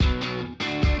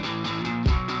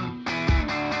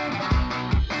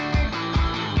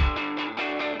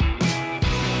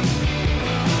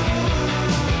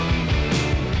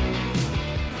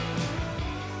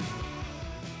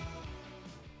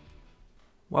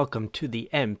Welcome to the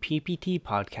MPPT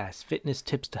podcast, fitness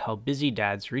tips to help busy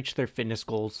dads reach their fitness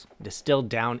goals, distilled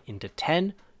down into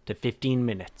 10 to 15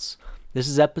 minutes. This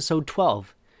is episode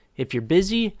 12. If you're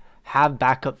busy, have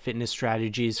backup fitness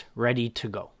strategies ready to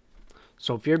go.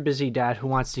 So if you're a busy dad who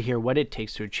wants to hear what it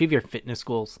takes to achieve your fitness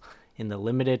goals in the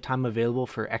limited time available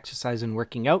for exercise and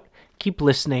working out, keep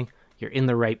listening. You're in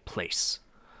the right place.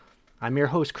 I'm your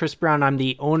host, Chris Brown. I'm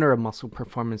the owner of Muscle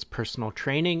Performance Personal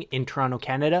Training in Toronto,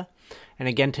 Canada. And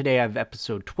again, today I have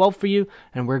episode 12 for you,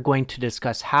 and we're going to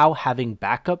discuss how having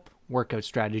backup workout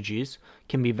strategies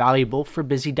can be valuable for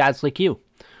busy dads like you.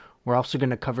 We're also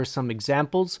going to cover some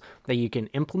examples that you can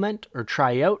implement or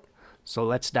try out. So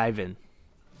let's dive in.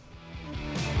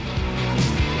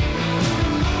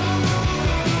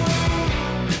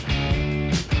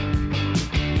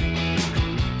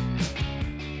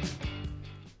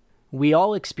 We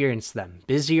all experience them,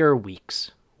 busier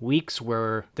weeks. Weeks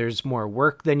where there's more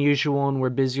work than usual and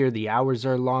we're busier, the hours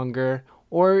are longer,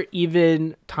 or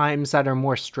even times that are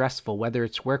more stressful, whether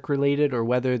it's work-related or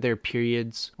whether they're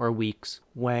periods or weeks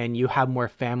when you have more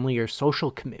family or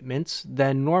social commitments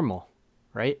than normal,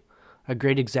 right? A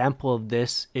great example of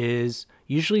this is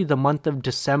usually the month of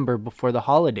December before the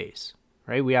holidays,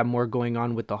 right? We have more going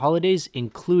on with the holidays,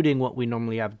 including what we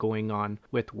normally have going on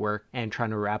with work and trying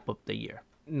to wrap up the year.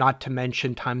 Not to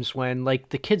mention times when like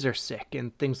the kids are sick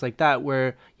and things like that,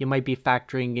 where you might be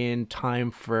factoring in time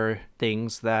for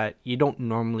things that you don't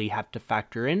normally have to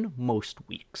factor in most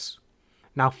weeks.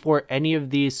 Now, for any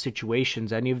of these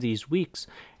situations, any of these weeks,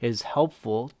 it is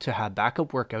helpful to have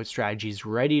backup workout strategies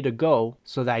ready to go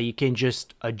so that you can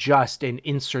just adjust and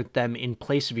insert them in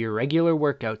place of your regular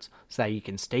workouts so that you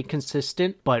can stay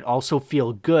consistent, but also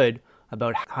feel good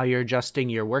about how you're adjusting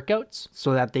your workouts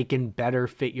so that they can better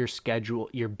fit your schedule,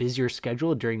 your busier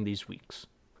schedule during these weeks.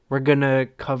 We're going to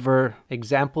cover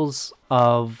examples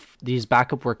of these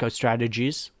backup workout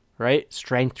strategies, right?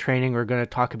 Strength training, we're going to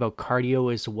talk about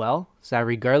cardio as well. So that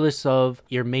regardless of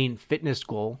your main fitness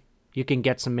goal, you can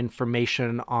get some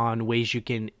information on ways you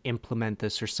can implement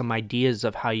this or some ideas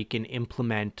of how you can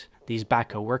implement these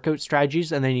backup workout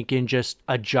strategies, and then you can just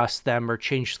adjust them or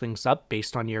change things up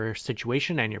based on your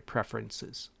situation and your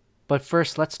preferences. But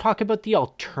first, let's talk about the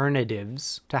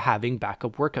alternatives to having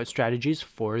backup workout strategies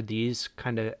for these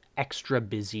kind of extra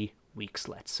busy weeks,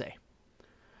 let's say.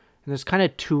 And there's kind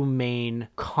of two main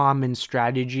common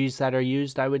strategies that are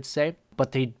used, I would say,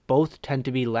 but they both tend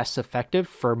to be less effective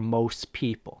for most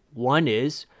people. One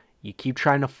is you keep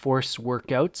trying to force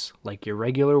workouts, like your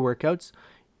regular workouts,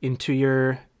 into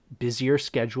your busier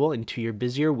schedule, into your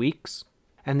busier weeks.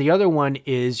 And the other one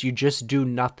is you just do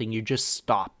nothing. You just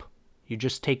stop. You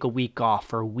just take a week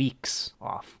off or weeks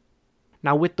off.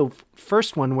 Now with the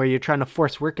first one where you're trying to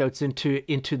force workouts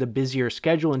into the busier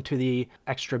schedule, into the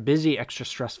extra busy, extra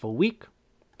stressful week,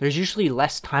 there's usually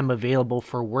less time available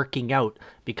for working out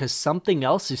because something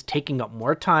else is taking up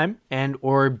more time and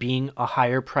or being a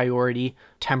higher priority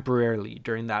temporarily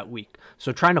during that week.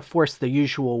 So trying to force the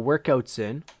usual workouts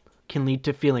in can lead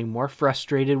to feeling more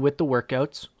frustrated with the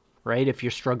workouts, right? If you're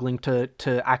struggling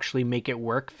to actually make it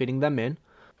work, fitting them in,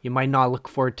 you might not look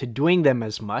forward to doing them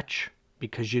as much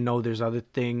because you know there's other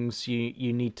things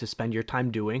you need to spend your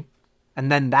time doing. And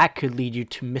then that could lead you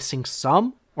to missing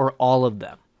some or all of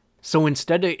them. So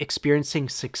instead of experiencing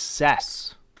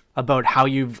success about how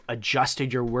you've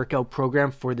adjusted your workout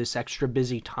program for this extra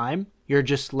busy time, you're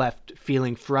just left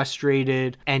feeling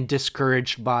frustrated and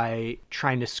discouraged by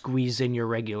trying to squeeze in your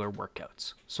regular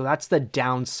workouts. So that's the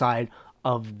downside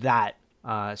of that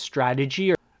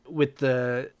strategy. With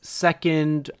the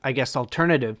second, I guess,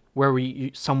 alternative where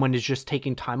someone is just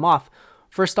taking time off,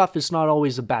 first off, it's not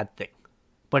always a bad thing.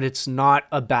 But it's not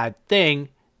a bad thing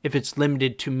if it's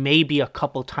limited to maybe a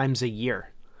couple times a year.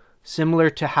 Similar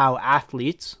to how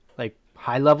athletes, like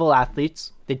high-level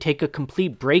athletes, they take a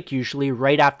complete break usually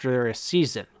right after a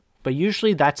season. But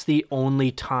usually that's the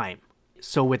only time.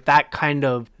 So with that kind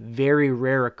of very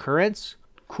rare occurrence,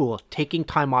 cool, taking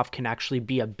time off can actually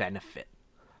be a benefit.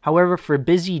 However, for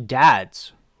busy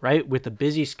dads, right, with a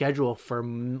busy schedule for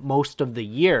most of the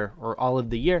year or all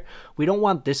of the year, we don't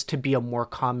want this to be a more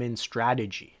common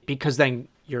strategy because then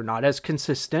you're not as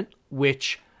consistent,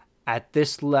 which at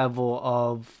this level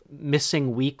of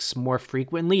missing weeks more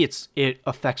frequently, it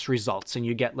affects results and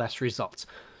you get less results.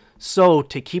 So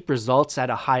to keep results at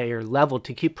a higher level,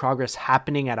 to keep progress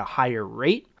happening at a higher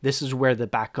rate, this is where the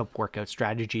backup workout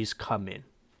strategies come in.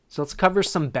 So let's cover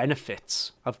some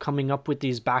benefits of coming up with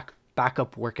these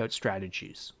backup workout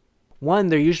strategies. One,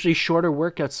 they're usually shorter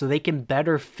workouts so they can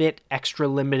better fit extra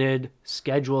limited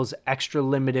schedules, extra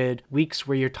limited weeks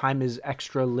where your time is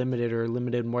extra limited or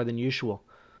limited more than usual.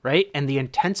 right? And the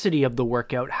intensity of the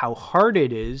workout, how hard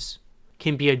it is,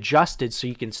 can be adjusted so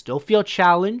you can still feel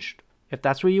challenged if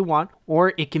that's what you want,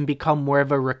 or it can become more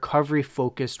of a recovery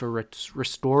focused or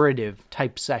restorative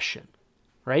type session,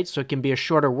 right? So it can be a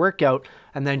shorter workout,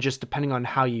 and then just depending on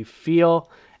how you feel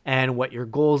and what your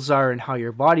goals are and how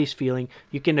your body's feeling,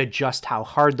 you can adjust how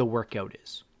hard the workout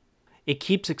is. It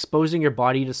keeps exposing your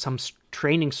body to some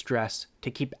training stress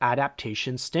to keep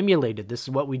adaptation stimulated. This is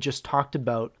what we just talked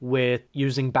about with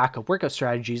using backup workout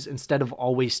strategies instead of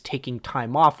always taking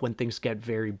time off when things get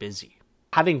very busy.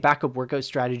 Having backup workout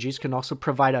strategies can also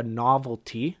provide a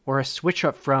novelty or a switch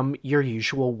up from your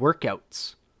usual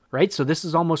workouts, right? So this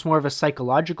is almost more of a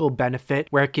psychological benefit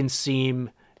where it can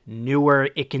seem newer,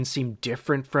 it can seem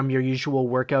different from your usual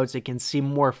workouts, it can seem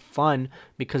more fun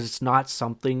because it's not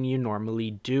something you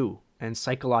normally do. And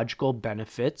psychological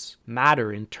benefits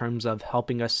matter in terms of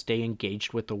helping us stay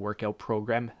engaged with the workout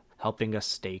program, helping us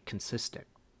stay consistent.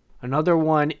 Another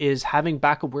one is having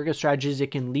backup workout strategies.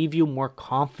 It can leave you more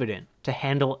confident to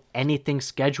handle anything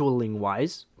scheduling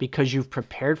wise because you've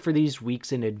prepared for these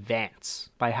weeks in advance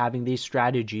by having these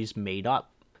strategies made up.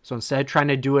 So instead of trying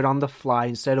to do it on the fly,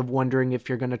 instead of wondering if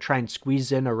you're going to try and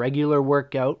squeeze in a regular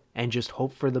workout and just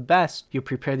hope for the best, you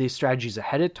prepare these strategies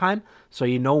ahead of time so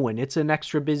you know when it's an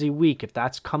extra busy week, if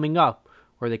that's coming up,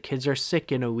 or the kids are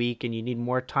sick in a week and you need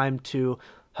more time to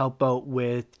help out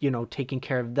with, taking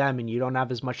care of them and you don't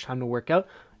have as much time to work out,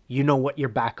 you know what your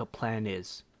backup plan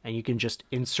is. And you can just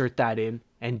insert that in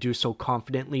and do so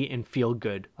confidently and feel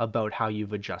good about how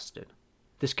you've adjusted.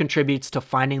 This contributes to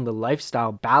finding the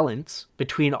lifestyle balance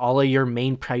between all of your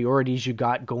main priorities you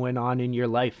got going on in your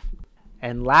life.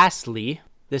 And lastly,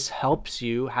 this helps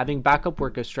you, having backup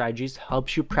workout strategies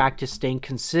helps you practice staying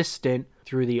consistent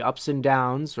through the ups and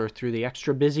downs or through the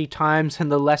extra busy times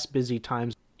and the less busy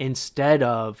times, instead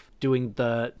of doing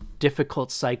the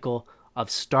difficult cycle of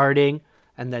starting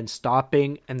and then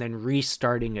stopping and then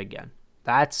restarting again.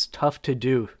 That's tough to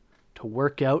do, to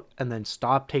work out and then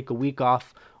stop, take a week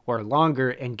off or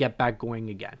longer and get back going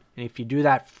again. And if you do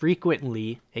that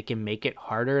frequently, it can make it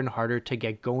harder and harder to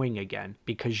get going again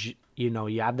because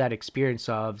you have that experience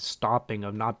of stopping,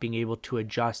 of not being able to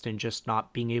adjust and just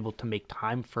not being able to make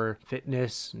time for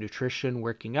fitness, nutrition,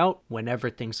 working out whenever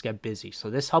things get busy. So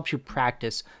this helps you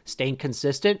practice staying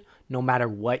consistent no matter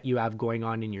what you have going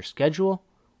on in your schedule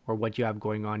or what you have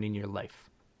going on in your life.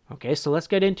 Okay, so let's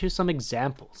get into some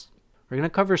examples. We're going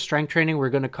to cover strength training. We're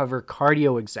going to cover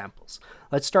cardio examples.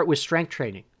 Let's start with strength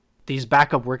training. These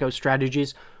backup workout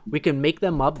strategies, we can make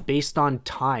them up based on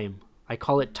time. I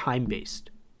call it time-based.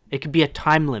 It could be a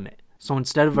time limit. So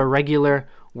instead of a regular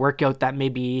workout that may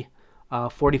be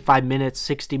 45 minutes,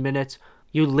 60 minutes,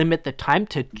 you limit the time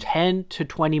to 10 to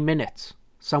 20 minutes.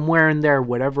 Somewhere in there,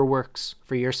 whatever works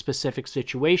for your specific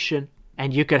situation.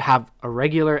 And you could have a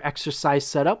regular exercise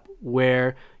setup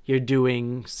where you're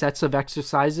doing sets of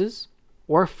exercises.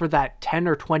 Or for that 10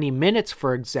 or 20 minutes,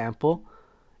 for example,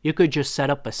 you could just set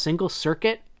up a single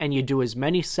circuit and you do as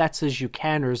many sets as you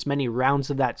can or as many rounds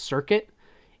of that circuit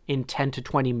in 10 to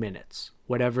 20 minutes,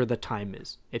 whatever the time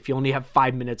is. If you only have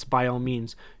 5 minutes, by all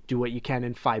means, do what you can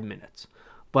in 5 minutes.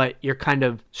 But you're kind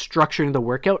of structuring the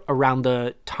workout around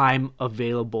the time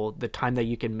available, the time that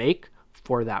you can make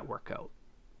for that workout.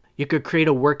 You could create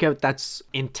a workout that's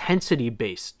intensity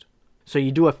based. So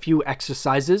you do a few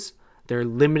exercises. They're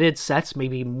limited sets,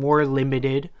 maybe more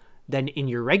limited than in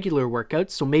your regular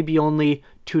workouts. So maybe only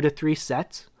 2 to 3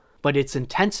 sets, but it's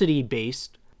intensity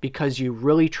based because you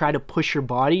really try to push your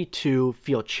body to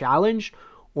feel challenged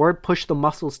or push the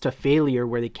muscles to failure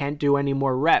where they can't do any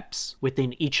more reps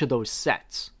within each of those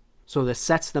sets. So the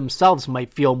sets themselves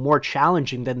might feel more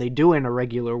challenging than they do in a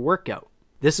regular workout.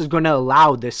 This is going to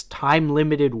allow this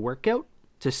time-limited workout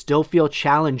to still feel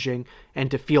challenging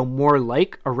and to feel more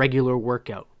like a regular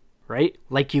workout, right?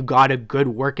 Like you got a good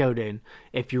workout in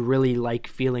if you really like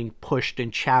feeling pushed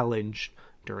and challenged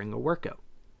during a workout.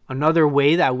 Another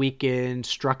way that we can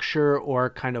structure or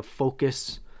kind of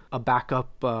focus a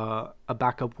backup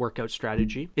workout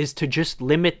strategy is to just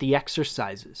limit the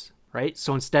exercises, right?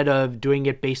 So instead of doing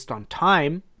it based on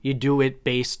time, you do it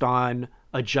based on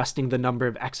adjusting the number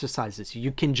of exercises.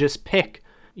 You can just pick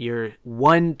your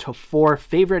 1 to 4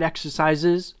 favorite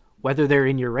exercises, whether they're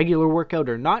in your regular workout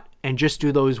or not, and just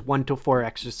do those 1 to 4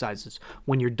 exercises.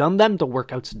 When you're done them, the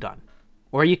workout's done.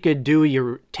 Or you could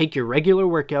take your regular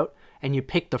workout and you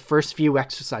pick the first few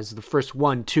exercises, the first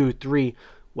 1, 2, 3,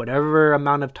 whatever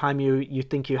amount of time you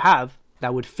think you have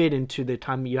that would fit into the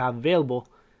time you have available.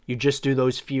 You just do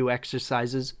those few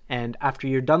exercises, and after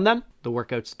you're done them, the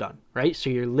workout's done, right? So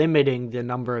you're limiting the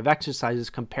number of exercises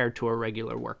compared to a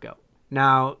regular workout.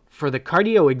 Now, for the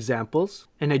cardio examples,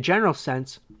 in a general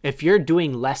sense, If you're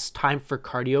doing less time for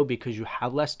cardio because you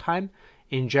have less time,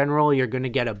 in general, you're going to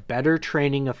get a better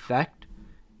training effect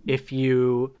if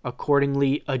you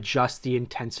accordingly adjust the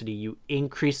intensity. You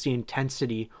increase the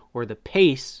intensity or the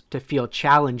pace to feel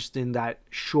challenged in that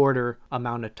shorter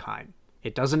amount of time.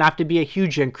 It doesn't have to be a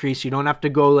huge increase. You don't have to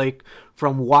go like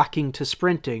from walking to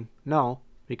sprinting. No,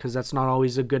 because that's not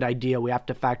always a good idea. We have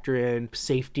to factor in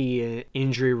safety and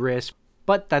injury risk,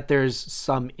 but that there's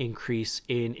some increase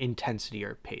in intensity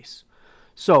or pace.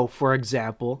 So, for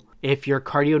example, if your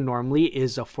cardio normally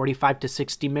is a 45 to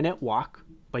 60 minute walk,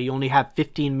 but you only have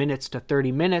 15 minutes to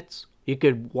 30 minutes, you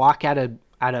could walk at a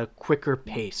quicker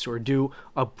pace or do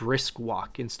a brisk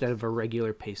walk instead of a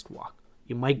regular paced walk.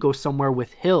 You might go somewhere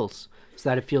with hills so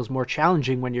that it feels more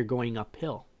challenging when you're going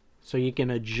uphill. So you can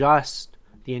adjust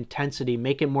the intensity,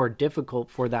 make it more difficult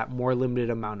for that more limited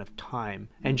amount of time,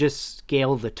 and just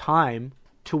scale the time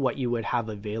to what you would have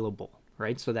available,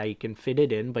 right? So that you can fit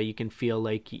it in, but you can feel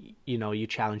like, you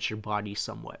challenge your body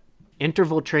somewhat.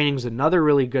 Interval training is another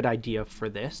really good idea for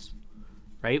this,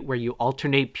 right? Where you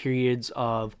alternate periods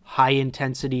of high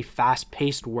intensity, fast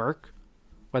paced work,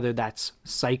 whether that's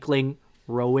cycling,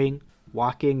 rowing,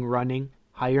 walking, running,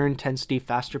 higher intensity,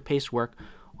 faster paced work,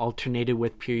 alternated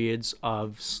with periods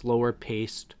of slower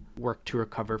paced work to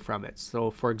recover from it. So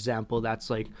for example,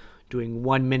 that's like doing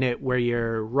 1 minute where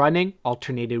you're running,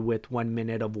 alternated with 1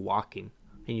 minute of walking.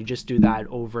 And you just do that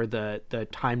over the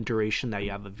time duration that you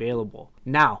have available.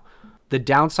 Now, the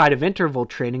downside of interval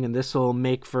training, and this will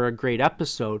make for a great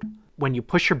episode, when you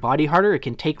push your body harder, it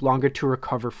can take longer to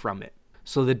recover from it.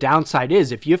 So the downside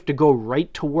is if you have to go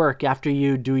right to work after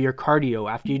you do your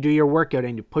cardio, after you do your workout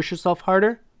and you push yourself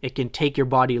harder, it can take your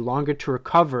body longer to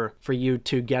recover for you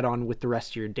to get on with the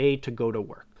rest of your day to go to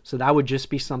work. So that would just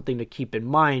be something to keep in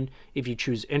mind if you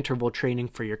choose interval training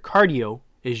for your cardio,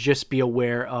 is just be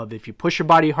aware of if you push your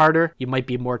body harder, you might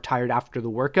be more tired after the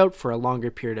workout for a longer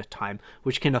period of time,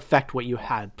 which can affect what you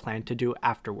had planned to do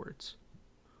afterwards.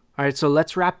 All right, so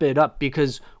let's wrap it up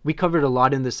because we covered a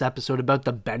lot in this episode about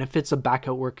the benefits of back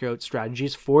out workout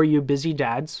strategies for you busy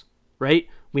dads, right?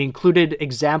 We included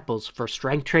examples for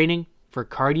strength training, for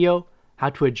cardio, how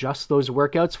to adjust those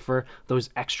workouts for those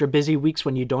extra busy weeks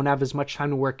when you don't have as much time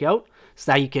to work out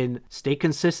so that you can stay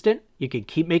consistent, you can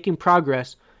keep making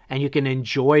progress, and you can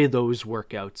enjoy those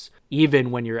workouts even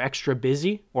when you're extra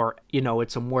busy or,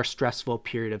 it's a more stressful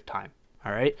period of time.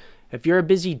 All right. If you're a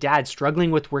busy dad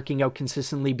struggling with working out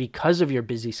consistently because of your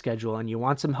busy schedule and you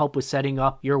want some help with setting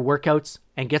up your workouts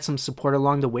and get some support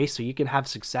along the way so you can have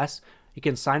success, you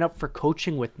can sign up for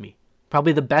coaching with me.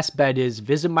 Probably the best bet is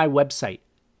visit my website,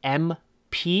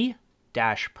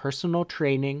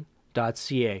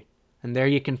 mp-personaltraining.ca. And there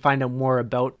you can find out more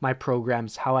about my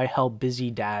programs, how I help busy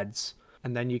dads,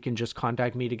 and then you can just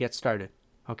contact me to get started.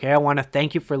 Okay, I want to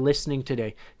thank you for listening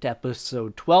today to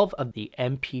episode 12 of the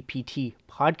MPPT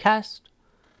podcast.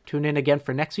 Tune in again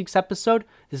for next week's episode.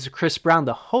 This is Chris Brown,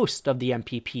 the host of the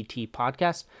MPPT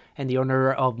podcast and the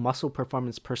owner of Muscle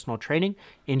Performance Personal Training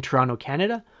in Toronto,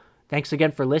 Canada. Thanks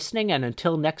again for listening, and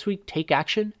until next week, take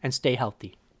action and stay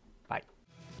healthy.